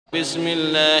بسم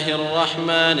الله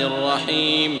الرحمن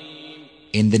الرحيم.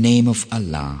 In the name of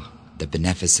Allah, the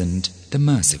Beneficent, the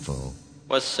Merciful.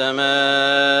 والسماء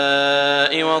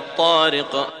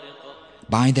والطارق.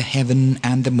 By the heaven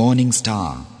and the morning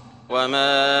star.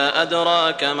 وما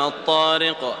أدراك ما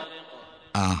الطارق.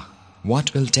 Ah,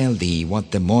 what will tell thee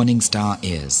what the morning star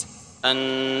is?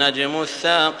 النجم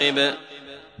الثاقب.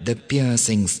 The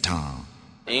piercing star.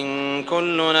 إن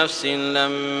كل نفس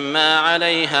لما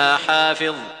عليها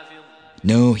حافظ.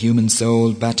 No human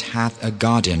soul but hath a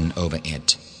guardian over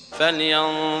it.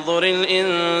 فلينظر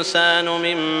الإنسان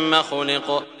مما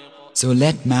خلق. So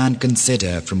let man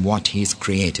consider from what he is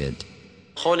created.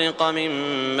 خلق من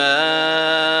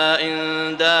ماء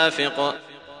دافق.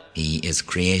 He is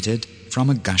created from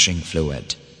a gushing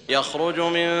fluid يخرج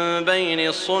من بين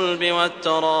الصلب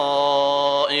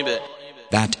والترائب.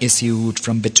 that issued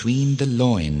from between the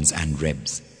loins and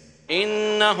ribs.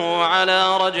 إنه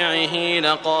على رجعه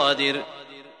لقادر.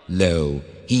 Lo,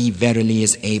 he verily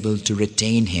is able to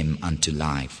retain him unto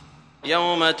life.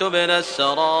 يوم تبلى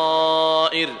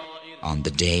السرائر. On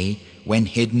the day when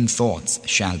hidden thoughts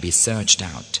shall be searched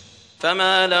out.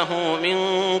 فما له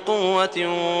من قوة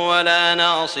ولا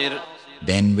ناصر.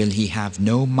 Then will he have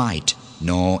no might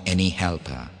nor any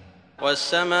helper.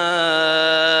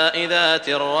 والسماء ذات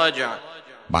الرجع.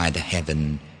 By the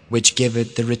heaven which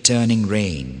giveth the returning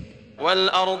rain.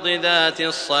 والأرض ذات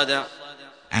الصدع.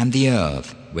 And the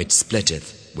earth which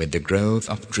splitteth with the growth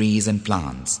of trees and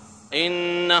plants.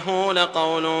 إنه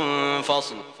لقول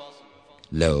فصل.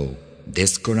 Lo,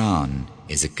 this Quran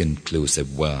is a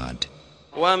conclusive word.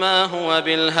 وما هو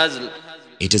بالهزل.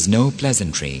 It is no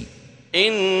pleasantry.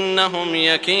 إنهم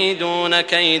يكيدون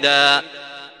كيدا.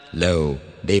 Lo,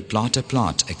 they plot a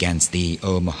plot against thee,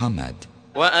 O Muhammad.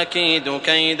 وأكيد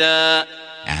كيدا.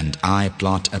 And I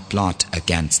plot a plot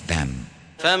against them.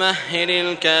 فمهل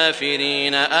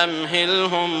الكافرين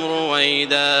أمهلهم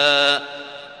رويدا.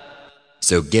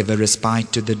 So give a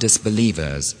respite to the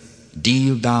disbelievers.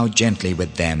 Deal thou gently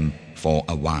with them for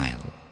a while.